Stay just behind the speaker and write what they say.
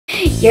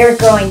you're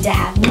going to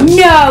have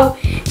no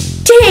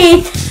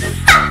teeth.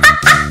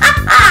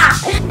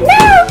 No,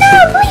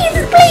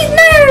 please,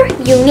 no.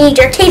 You need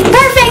your teeth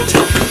perfect.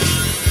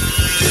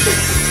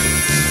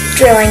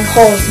 Drilling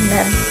holes in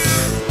them.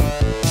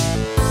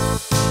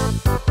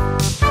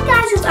 Hi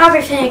guys, it's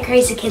Aubrey from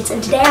Crazy Kids,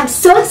 and today I'm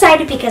so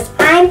excited because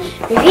I'm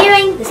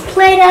reviewing this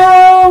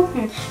Play-Doh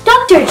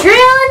Dr.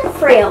 Drill and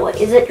Frill.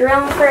 Is it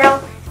Drill and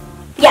Frill?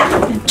 Yeah,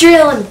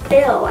 Drill and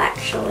Fill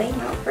actually,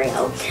 not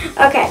Frill.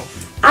 Okay,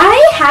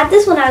 I had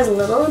this when I was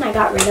little and I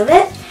got rid of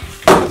it.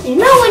 You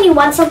know when you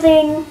want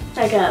something,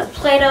 like a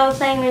Play-Doh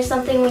thing or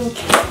something, when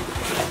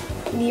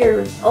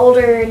you're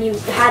older and you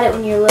had it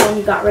when you were little and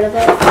you got rid of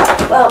it?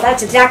 Well,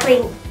 that's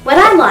exactly what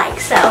I'm like,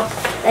 so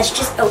let's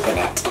just open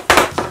it.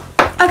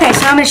 Okay,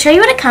 so I'm going to show you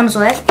what it comes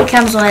with. It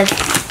comes with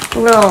a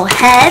little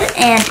head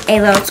and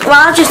a little,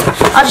 well, I'll just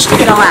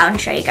take it all out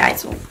and show you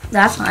guys.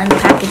 That's why the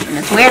packaging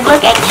is weird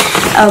looking.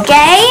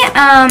 Okay,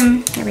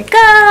 here we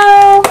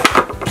go.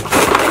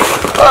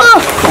 Oh,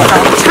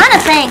 there's a ton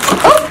of things.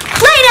 Oh,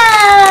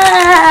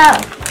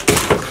 Play-Doh!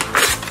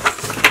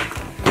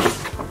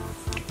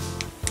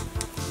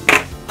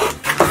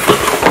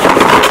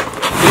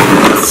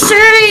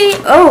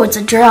 Oh, it's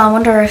a drill. I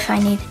wonder if I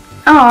need,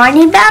 oh, I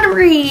need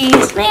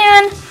batteries,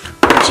 man.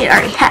 She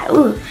already had,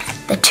 ooh,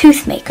 the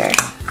tooth maker.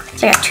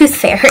 So I got Tooth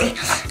Fairy.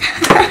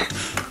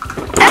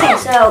 Okay,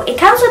 so it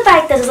comes with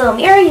like this little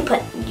mirror you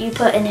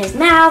put in his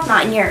mouth,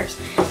 not in yours.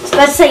 So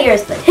let's say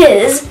yours, but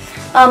his.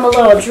 A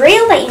little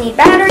drill that you need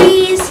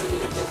batteries.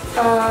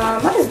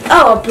 What is,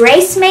 oh, a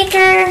brace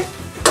maker.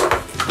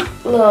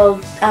 Little,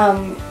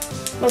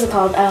 what's it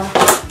called?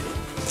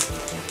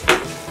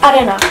 I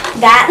don't know.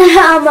 That,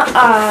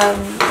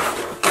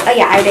 oh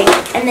yeah, I think.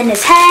 And then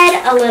his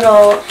head, a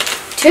little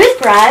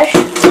toothbrush,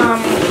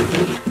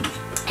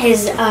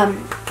 his,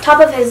 top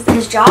of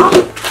his jaw,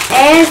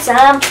 and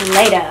some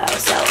Play-Doh.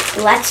 So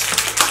let's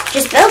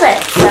just build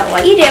it. So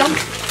what you do,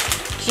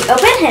 you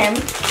open him.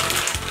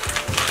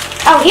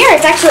 Oh, here,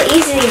 it's actually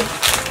easy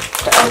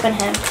to open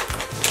him.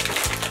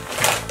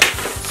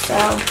 So,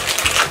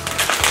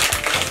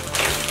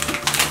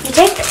 you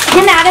take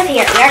him out of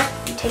here.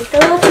 You take the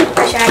little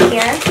toothbrush out of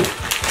here.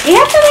 Do you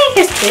have to make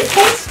his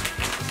toothpaste?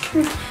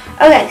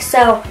 Okay,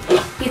 so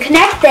you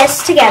connect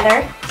this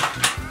together.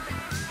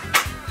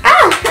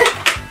 Ah!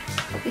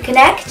 You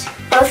connect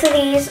both of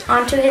these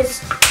onto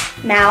his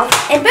mouth,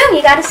 and boom,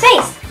 you got his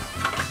face.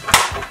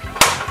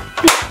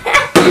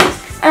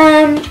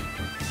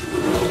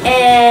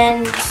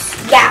 And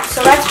yeah,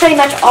 so that's pretty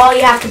much all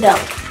you have to build.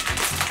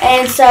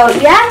 And so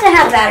you have to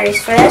have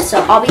batteries for this,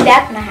 so I'll be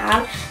back when I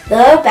have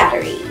the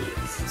batteries.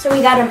 So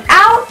we got them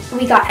out,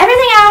 we got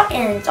everything out,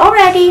 and it's all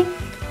ready.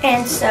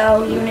 And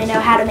so you want to know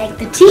how to make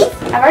the teeth.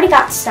 I've already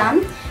got some.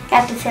 You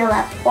have to fill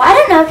up, well, I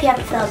don't know if you have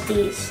to fill up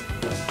these.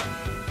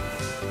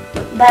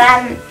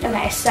 But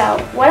okay, so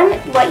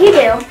what you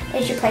do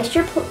is you place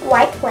your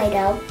white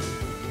Play-Doh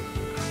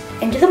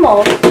into the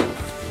mold.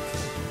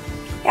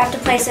 You have to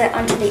place it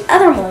onto the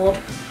other mold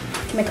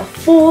to make a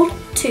full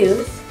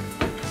tooth,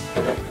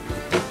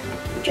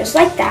 just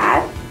like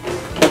that,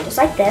 just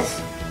like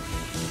this.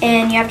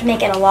 And you have to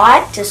make it a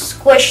lot to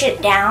squish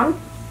it down.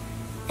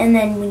 And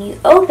then when you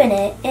open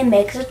it, it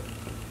makes a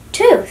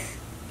tooth.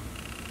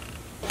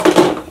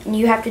 And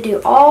you have to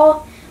do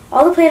all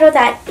the Play-Doh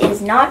that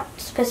is not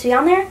supposed to be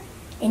on there.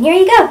 And here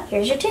you go.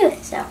 Here's your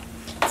tooth. So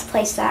let's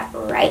place that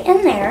right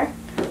in there,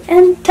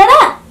 and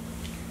ta-da!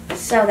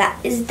 So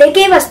they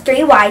gave us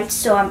 3 whites,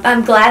 so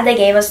I'm glad they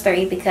gave us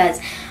 3 because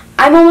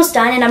I'm almost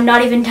done and I'm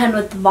not even done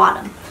with the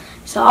bottom.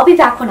 So I'll be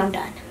back when I'm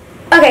done.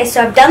 Okay,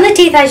 so I've done the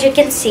teeth, as you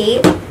can see.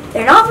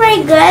 They're not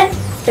very good,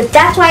 but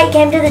that's why I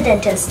came to the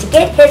dentist, to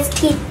get his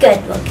teeth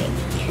good looking.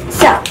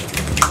 So,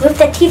 move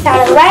the teeth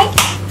out of the way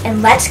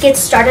and let's get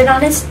started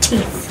on his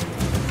teeth.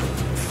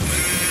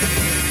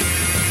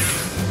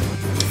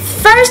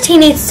 First, he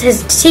needs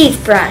his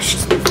teeth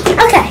brushed.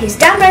 Okay, he's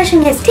done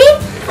brushing his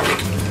teeth.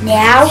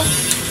 Now,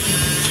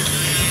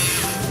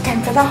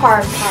 time for the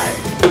hard part.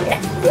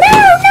 No,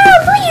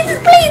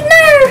 please,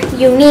 no!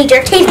 You need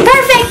your teeth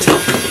perfect!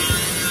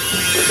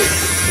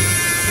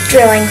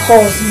 Drilling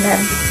holes in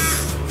them.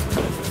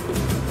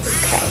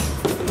 Okay.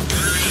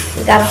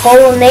 We got a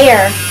hole in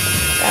there.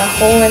 Got a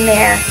hole in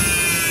there.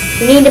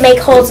 We need to make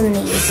holes in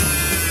these.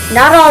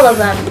 Not all of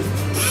them.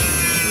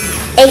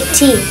 8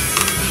 teeth.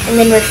 And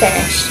then we're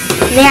finished.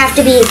 And they have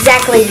to be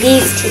exactly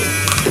these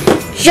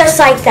teeth. Just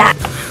like that.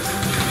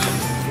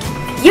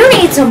 You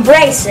need some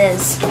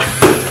braces.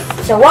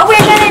 So what we're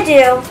going to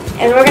do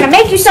is we're going to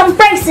make you some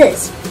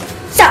braces.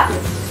 So,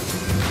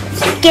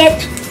 let's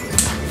get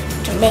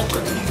to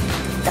making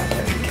the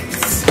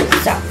brackets.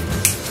 So,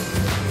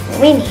 what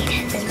we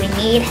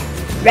need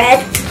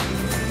red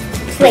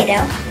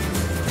Play-Doh.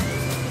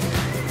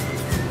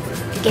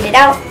 Get it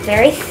out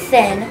very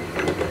thin.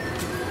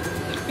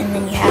 And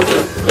then you have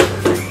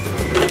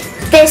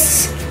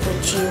this,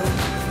 which you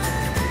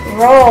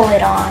roll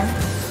it on.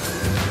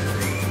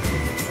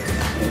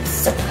 It's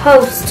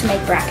supposed to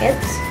make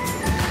brackets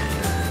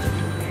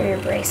for your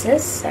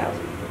braces, so.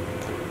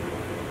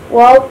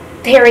 Well,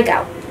 here we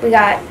go. We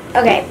got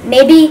Okay,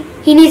 maybe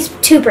he needs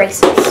 2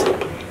 braces.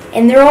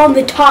 And they're on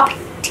the top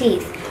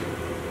teeth.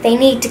 They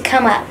need to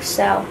come up,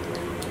 so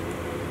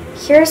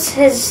here's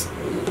his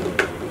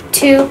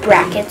 2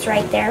 brackets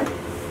right there.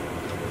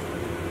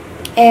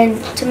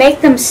 And to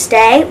make them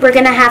stay, we're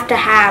gonna have to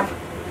have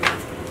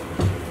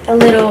a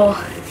little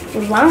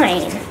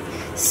line.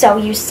 So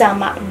use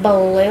some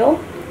blue.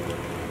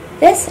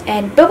 This,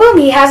 and boom, boom,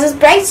 he has his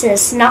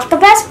braces. Not the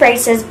best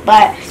braces,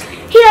 but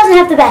he doesn't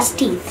have the best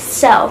teeth.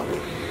 So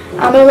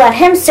I'm gonna let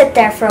him sit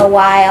there for a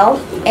while,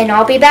 and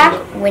I'll be back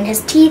when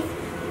his teeth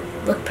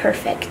look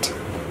perfect.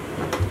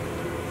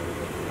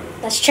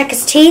 Let's check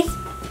his teeth.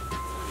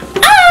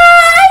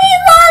 Ah, he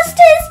lost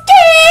his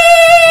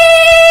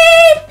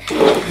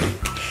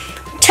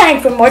teeth!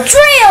 Time for more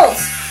drills!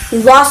 He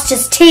lost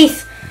his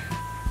teeth.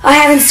 I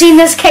haven't seen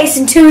this case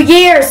in 2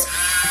 years.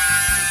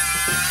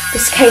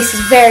 This case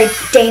is very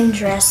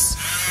dangerous.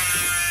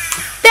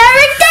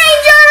 Very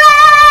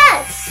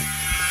dangerous!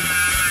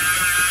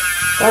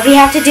 What we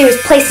have to do is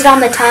place it on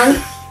the tongue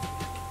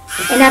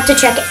and have to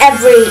check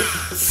every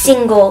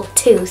single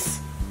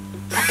tooth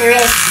that there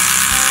is.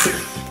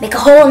 Make a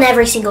hole in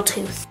every single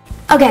tooth.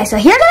 Okay, so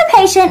here's our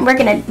patient. We're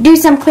gonna do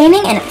some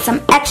cleaning and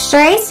some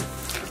x-rays.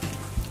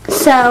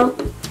 So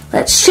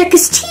let's check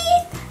his teeth.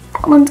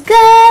 That one's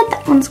good,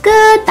 that one's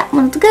good, that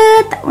one's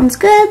good, that one's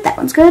good, that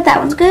one's good, that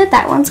one's good,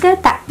 that one's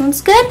good, that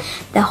one's good.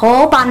 The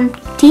whole bottom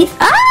teeth,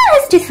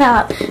 his tooth fell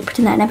out.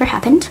 Pretend that never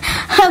happened.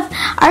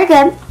 Are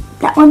good.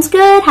 That one's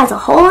good, has a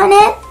hole in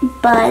it,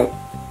 but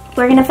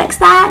we're gonna fix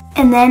that.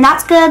 And then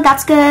that's good,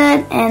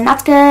 and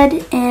that's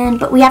good,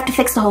 but we have to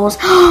fix the holes.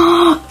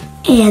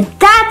 And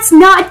that's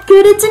not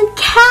good, it's in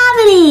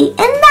cavity, and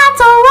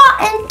that's a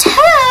rotten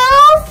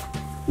tooth.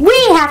 We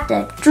have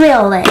to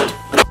drill it.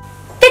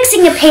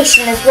 Fixing a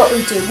patient is what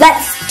we do.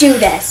 Let's do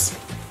this.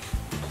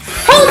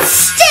 Hold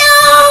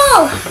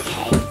still!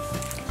 Okay.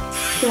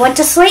 You went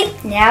to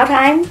sleep? Now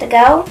time to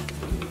go.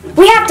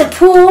 We have to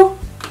pull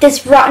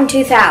this rotten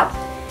tooth out.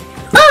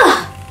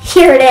 Ugh!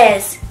 Here it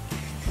is.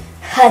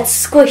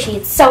 It's squishy.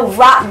 It's so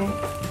rotten.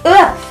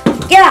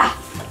 Ugh! Yeah!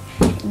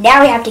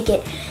 Now we have to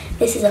get...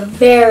 This is a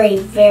very,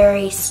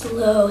 very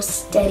slow,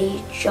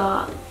 steady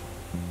job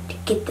to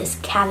get this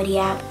cavity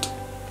out.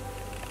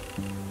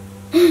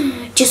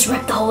 Just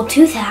ripped the whole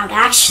tooth out,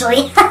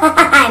 actually.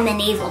 I'm an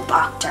evil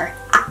doctor.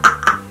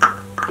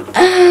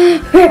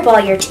 Rip all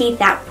your teeth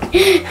out.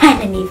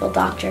 I'm an evil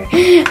doctor.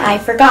 I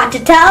forgot to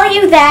tell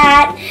you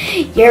that.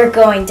 You're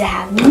going to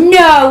have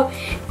no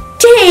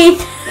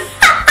teeth.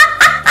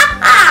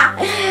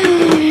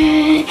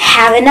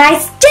 Have a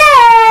nice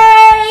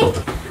day.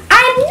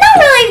 I'm not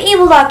really an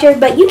evil doctor,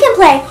 but you can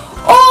play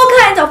all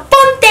kinds of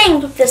fun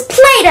things with this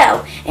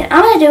Play-Doh. And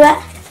I'm going to do it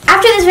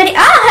after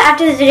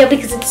this video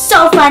because it's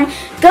so fun.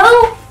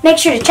 Go make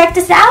sure to check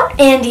this out.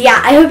 And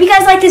yeah, I hope you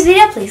guys like this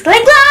video. Please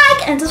click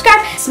like and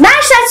subscribe.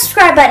 Smash that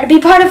subscribe button to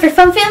be part of your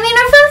fun family and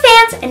our fun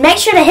fans. And make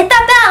sure to hit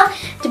that bell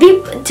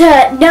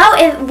to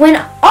know when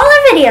all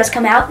our videos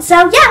come out. So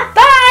yeah,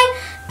 bye.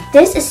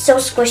 This is so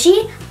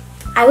squishy.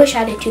 I wish I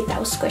had a tooth that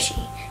was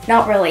squishy.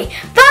 Not really.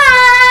 Bye.